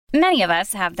Many of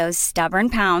us have those stubborn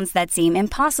pounds that seem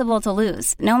impossible to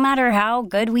lose, no matter how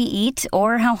good we eat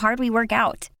or how hard we work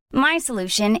out. My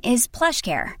solution is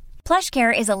PlushCare.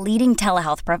 PlushCare is a leading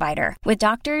telehealth provider with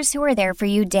doctors who are there for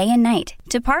you day and night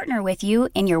to partner with you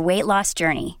in your weight loss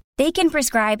journey. They can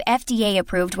prescribe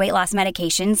FDA-approved weight loss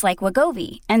medications like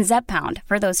Wegovy and Zepbound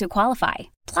for those who qualify.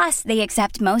 Plus, they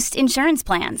accept most insurance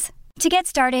plans. To get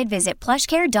started, visit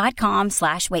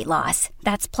plushcare.com/weightloss.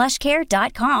 That's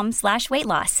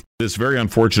plushcare.com/weightloss. This very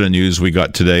unfortunate news we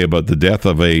got today about the death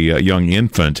of a young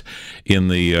infant in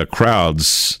the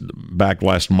crowds back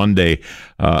last Monday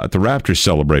at the Raptors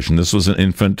celebration. This was an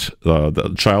infant,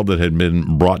 the child that had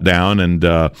been brought down and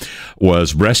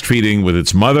was breastfeeding with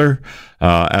its mother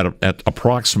at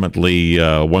approximately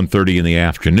 1:30 in the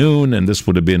afternoon, and this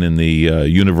would have been in the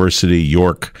University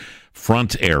York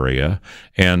front area,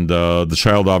 and the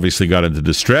child obviously got into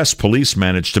distress. Police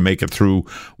managed to make it through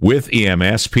with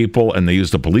EMS people, and they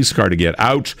used a police car to get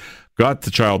out, got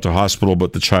the child to hospital,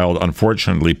 but the child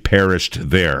unfortunately perished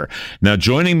there. Now,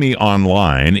 joining me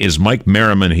online is Mike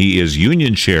Merriman. He is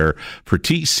union chair for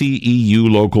TCEU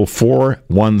Local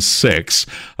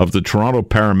 416 of the Toronto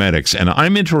Paramedics, and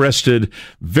I'm interested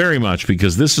very much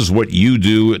because this is what you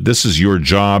do. This is your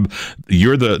job.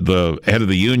 You're the head of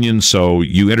the union, so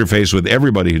you interface with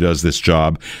everybody who does this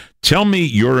job. Tell me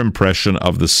your impression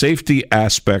of the safety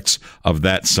aspects of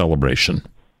that celebration.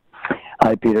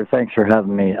 Hi, Peter. Thanks for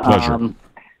having me. Pleasure.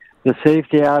 The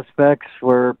safety aspects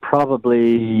were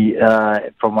probably,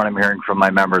 from what I'm hearing from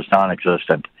my members,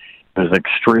 non-existent. It was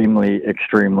extremely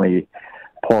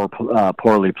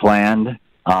poorly planned.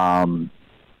 My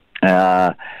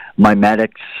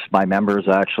members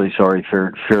actually,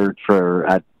 feared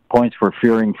at points were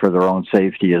fearing for their own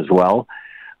safety as well,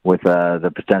 with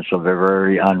the potential of a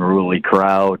very unruly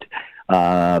crowd.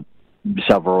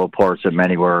 Several reports that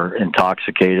many were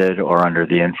intoxicated or under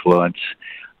the influence.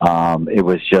 It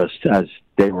was just, as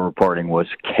they were reporting, was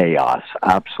chaos,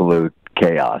 absolute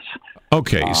chaos.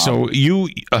 Okay, so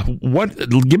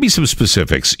give me some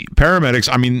specifics. Paramedics,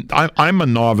 I mean, I'm a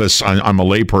novice. I'm a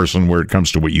layperson where it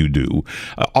comes to what you do.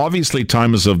 Obviously,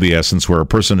 time is of the essence where a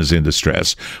person is in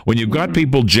distress. When you've got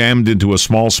people jammed into a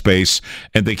small space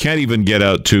and they can't even get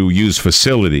out to use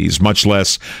facilities, much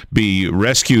less be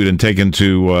rescued and taken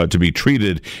to be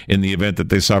treated in the event that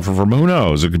they suffer from, who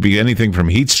knows? It could be anything from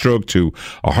heat stroke to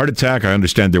a heart attack. I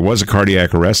understand there was a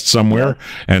cardiac arrest somewhere,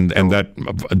 and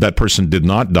that person did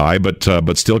not die, but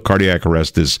still cardiac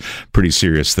arrest is a pretty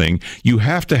serious thing. You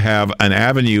have to have an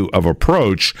avenue of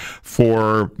approach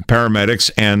for paramedics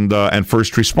and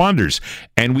first responders,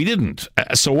 and we didn't.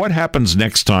 So what happens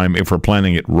next time if we're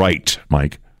planning it right,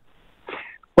 Mike?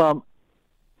 Well,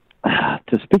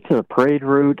 to speak to the parade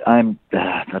route,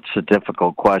 that's a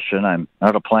difficult question. I'm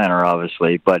not a planner,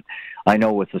 obviously, but I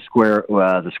know with the square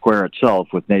itself,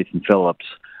 with Nathan Phillips,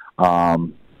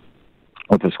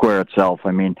 with the square itself,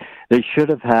 I mean, they should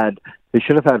have had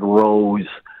rows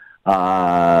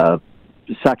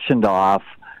sectioned off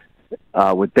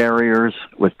with barriers,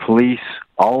 with police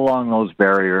all along those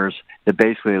barriers. That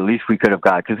basically, at least we could have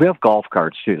got, because we have golf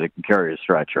carts too that can carry a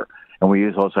stretcher, and we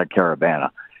use those at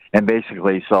Caribana, and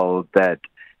basically so that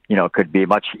it could be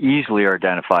much easily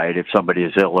identified if somebody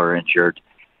is ill or injured.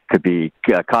 Could be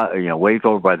waved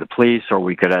over by the police, or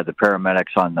we could have the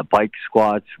paramedics on the bike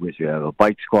squads. We have a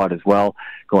bike squad as well,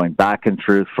 going back and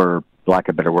through, for lack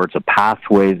of better words, a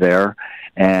pathway there,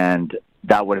 and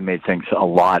that would have made things a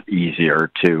lot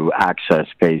easier to access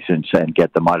patients and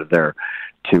get them out of there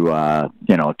to a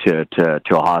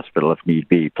hospital if need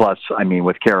be. Plus, I mean,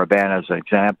 with Caribana as an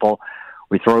example,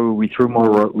 we throw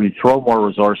more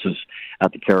resources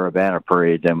at the Caribana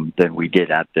parade than we did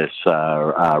at this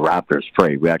Raptors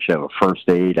parade. We actually have a first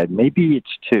aid, and maybe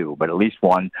it's two, but at least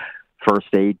one first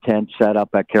aid tent set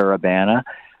up at Caribana.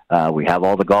 We have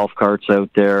all the golf carts out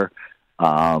there.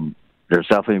 There's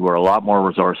definitely were a lot more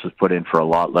resources put in for a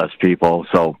lot less people.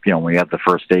 So, when you have the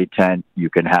first aid tent, you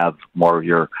can have more of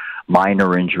your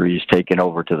minor injuries taken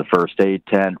over to the first aid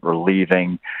tent,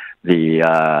 relieving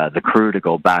the crew to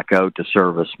go back out to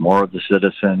service more of the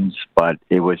citizens. But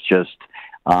it was just,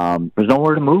 there's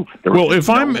nowhere to move. There was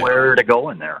nowhere to go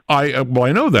in there. I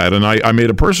know that, and I made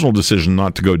a personal decision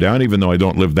not to go down, even though I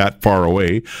don't live that far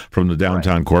away from the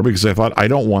downtown core, because I thought I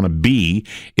don't want to be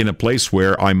in a place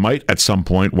where I might at some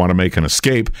point want to make an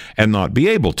escape and not be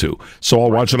able to. So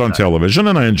I'll watch it on television,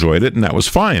 and I enjoyed it, and that was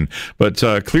fine. But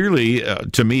clearly,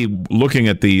 to me, looking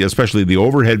at especially the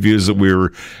overhead views that we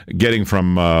were getting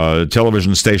from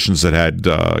television stations that had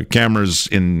cameras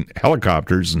in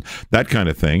helicopters and that kind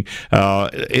of thing,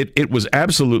 it was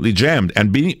absolutely jammed.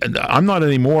 And I'm not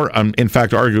anymore, in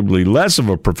fact, arguably less of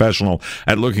a professional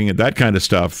at looking at that kind of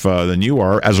stuff than you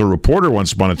are. As a reporter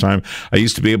once upon a time, I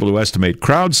used to be able to estimate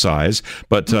crowd size,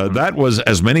 but that was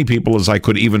as many people as I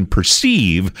could even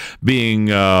perceive being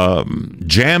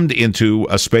jammed into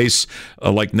a space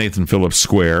like Nathan Phillips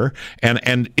Square.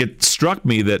 And it struck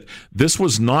me that this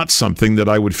was not something that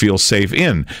I would feel safe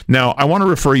in. Now, I want to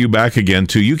refer you back again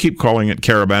to, you keep calling it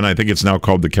Caribana. I think it's now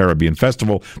called the Caribbean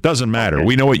Festival. Doesn't matter. Okay.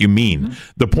 We know what you mean.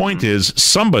 The point is,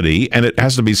 somebody, and it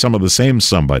has to be some of the same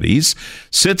somebodies,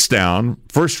 sits down,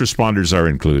 first responders are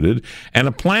included, and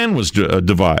a plan was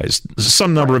devised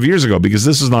some number of years ago, because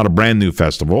this is not a brand new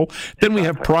festival. Then we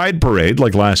have Pride Parade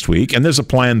like last week, and there's a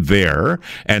plan there,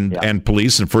 and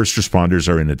police and first responders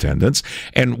are in attendance.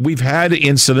 And we've had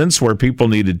incidents where people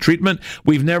needed treatment.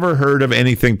 We've never heard of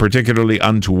anything particularly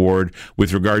untoward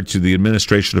with regard to the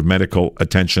administration of medical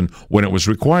attention when it was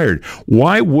required.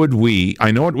 Why would we,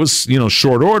 I know it was,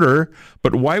 short order,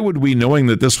 but why would we, knowing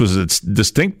that this was a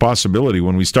distinct possibility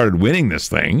when we started winning this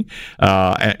thing,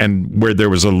 and where there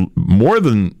was a more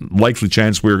than likely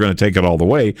chance we were going to take it all the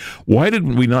way, why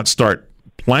did we not start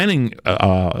planning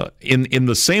in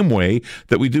the same way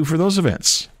that we do for those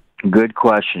events? Good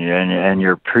question, and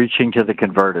you're preaching to the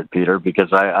converted, Peter,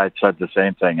 because I said the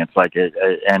same thing. It's like,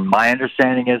 and my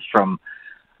understanding is from,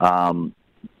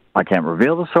 I can't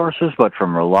reveal the sources, but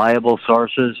from reliable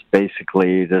sources,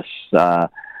 basically this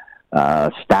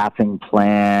staffing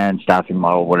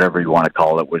model, whatever you want to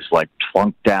call it, was like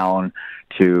plunked down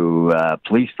to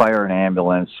police, fire, and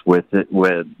ambulance with at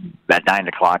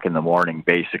 9:00 in the morning,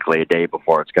 basically a day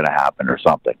before it's going to happen or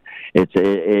something.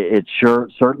 It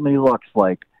certainly looks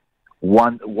like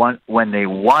when they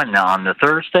won on the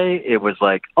Thursday, it was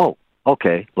like, oh,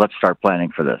 okay, let's start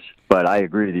planning for this. But I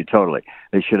agree with you totally.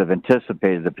 They should have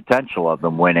anticipated the potential of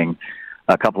them winning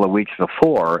a couple of weeks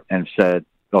before and said,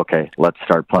 okay, let's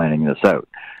start planning this out.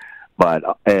 But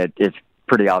it's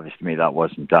pretty obvious to me that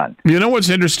wasn't done. You know what's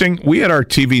interesting? We had our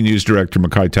TV news director,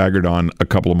 Mackay Taggart, on a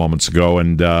couple of moments ago,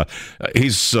 and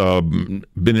he's been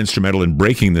instrumental in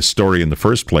breaking this story in the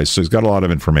first place, so he's got a lot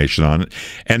of information on it.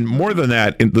 And more than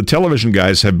that, the television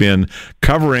guys have been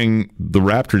covering the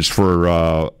Raptors for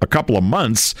a couple of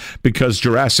months because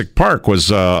Jurassic Park was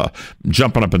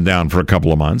jumping up and down for a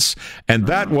couple of months, and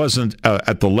that wasn't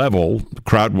at the level,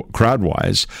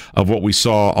 crowd-wise, of what we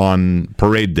saw on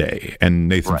Parade Day and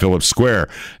Nathan Phillips Square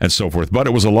and so forth. But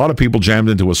it was a lot of people jammed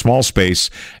into a small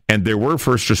space, and there were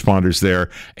first responders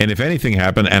there. And if anything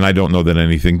happened, and I don't know that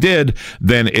anything did,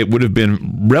 then it would have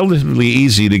been relatively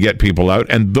easy to get people out.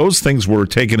 And those things were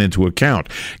taken into account.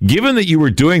 Given that you were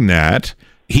doing that,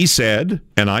 he said,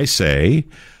 and I say,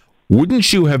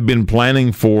 wouldn't you have been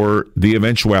planning for the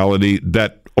eventuality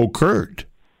that occurred?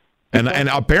 And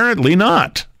apparently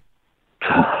not.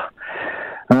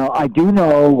 Well, I do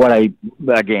know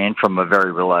again, from a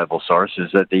very reliable source, is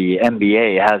that the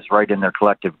NBA has right in their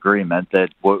collective agreement that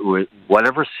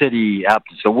whatever city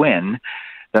happens to win,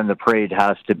 then the parade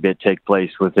has to take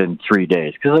place within 3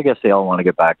 days. Because I guess they all want to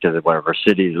get back to whatever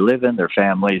city they live in, their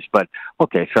families. But,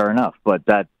 okay, fair enough. But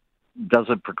that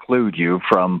doesn't preclude you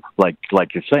from, like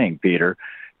you're saying, Peter,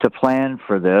 to plan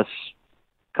for this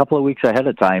a couple of weeks ahead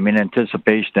of time in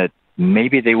anticipation that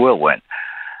maybe they will win.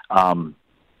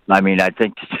 I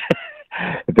think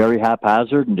very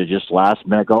haphazard and to just last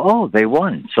minute go, oh, they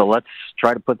won, so let's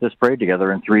try to put this parade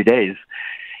together in 3 days.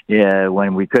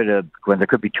 When there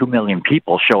could be 2 million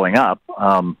people showing up.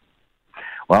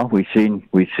 Well, we've seen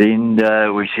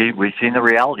the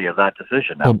reality of that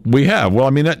decision now. Well, we have. Well,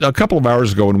 a couple of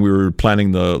hours ago when we were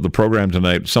planning the program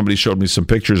tonight, somebody showed me some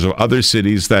pictures of other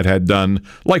cities that had done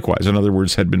likewise. In other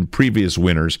words, had been previous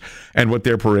winners and what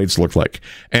their parades looked like.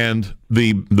 And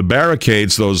the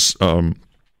barricades, those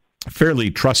fairly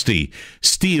trusty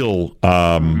steel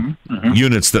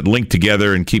units that link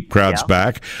together and keep crowds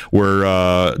back,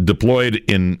 were deployed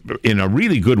in a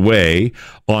really good way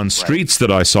on streets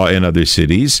that I saw in other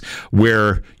cities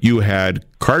where you had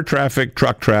car traffic,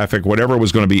 truck traffic, whatever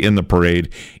was going to be in the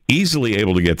parade, easily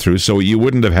able to get through. So you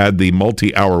wouldn't have had the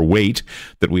multi-hour wait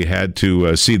that we had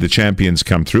to see the champions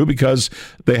come through because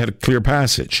they had a clear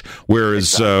passage.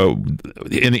 Whereas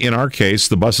in our case,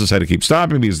 the buses had to keep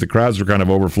stopping because the crowds were kind of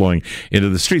overflowing into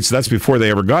the streets. So that's before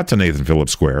they ever got to Nathan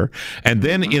Phillips Square. And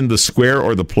then in the square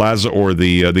or the plaza or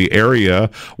the area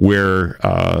where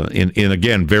in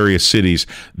again various cities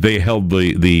they held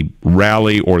the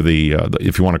rally or the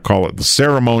if you want to call it the ceremony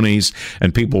ceremonies,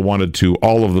 and people wanted to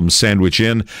all of them sandwich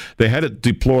in. They had it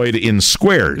deployed in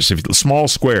squares, small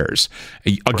squares,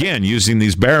 again, using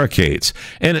these barricades.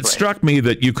 And it struck me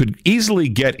that you could easily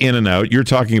get in and out. You're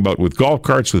talking about with golf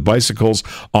carts, with bicycles,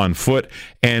 on foot,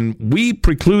 and we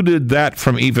precluded that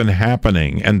from even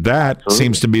happening. And that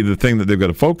seems to be the thing that they've got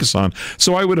to focus on.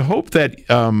 So I would hope that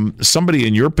somebody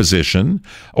in your position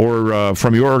or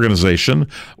from your organization,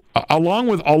 along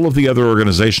with all of the other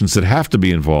organizations that have to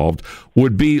be involved,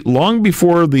 would be long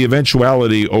before the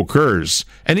eventuality occurs,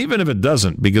 and even if it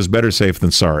doesn't, because better safe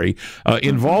than sorry,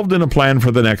 involved in a plan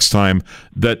for the next time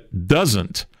that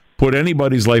doesn't put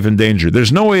anybody's life in danger.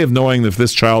 There's no way of knowing if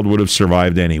this child would have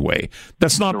survived anyway.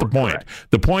 That's not the point. Correct.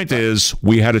 The point is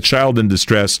we had a child in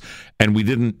distress, and we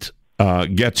didn't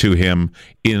get to him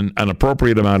in an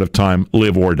appropriate amount of time,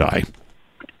 live or die.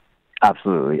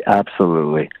 Absolutely.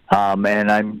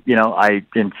 And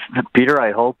Peter,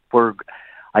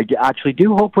 I actually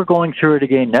do hope we're going through it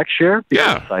again next year.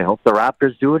 Yeah. I hope the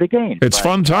Raptors do it again. It's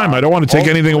fun time. I don't want to take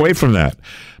anything away from that.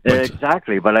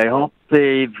 Exactly. But I hope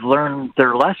they've learned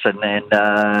their lesson and,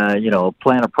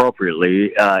 plan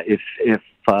appropriately if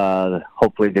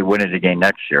hopefully they win it again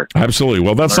next year. Absolutely.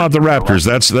 Well, that's not the Raptors.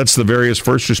 That's the various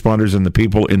first responders and the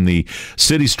people in the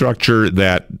city structure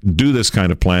that do this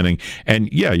kind of planning. And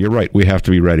yeah, you're right. We have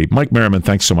to be ready. Mike Merriman,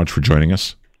 thanks so much for joining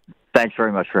us. Thanks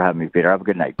very much for having me, Peter. Have a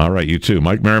good night. All right, you too.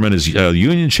 Mike Merriman is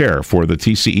union chair for the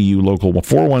TCEU Local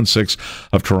 416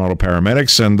 of Toronto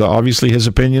Paramedics, and obviously his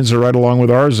opinions are right along with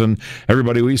ours and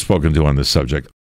everybody we've spoken to on this subject.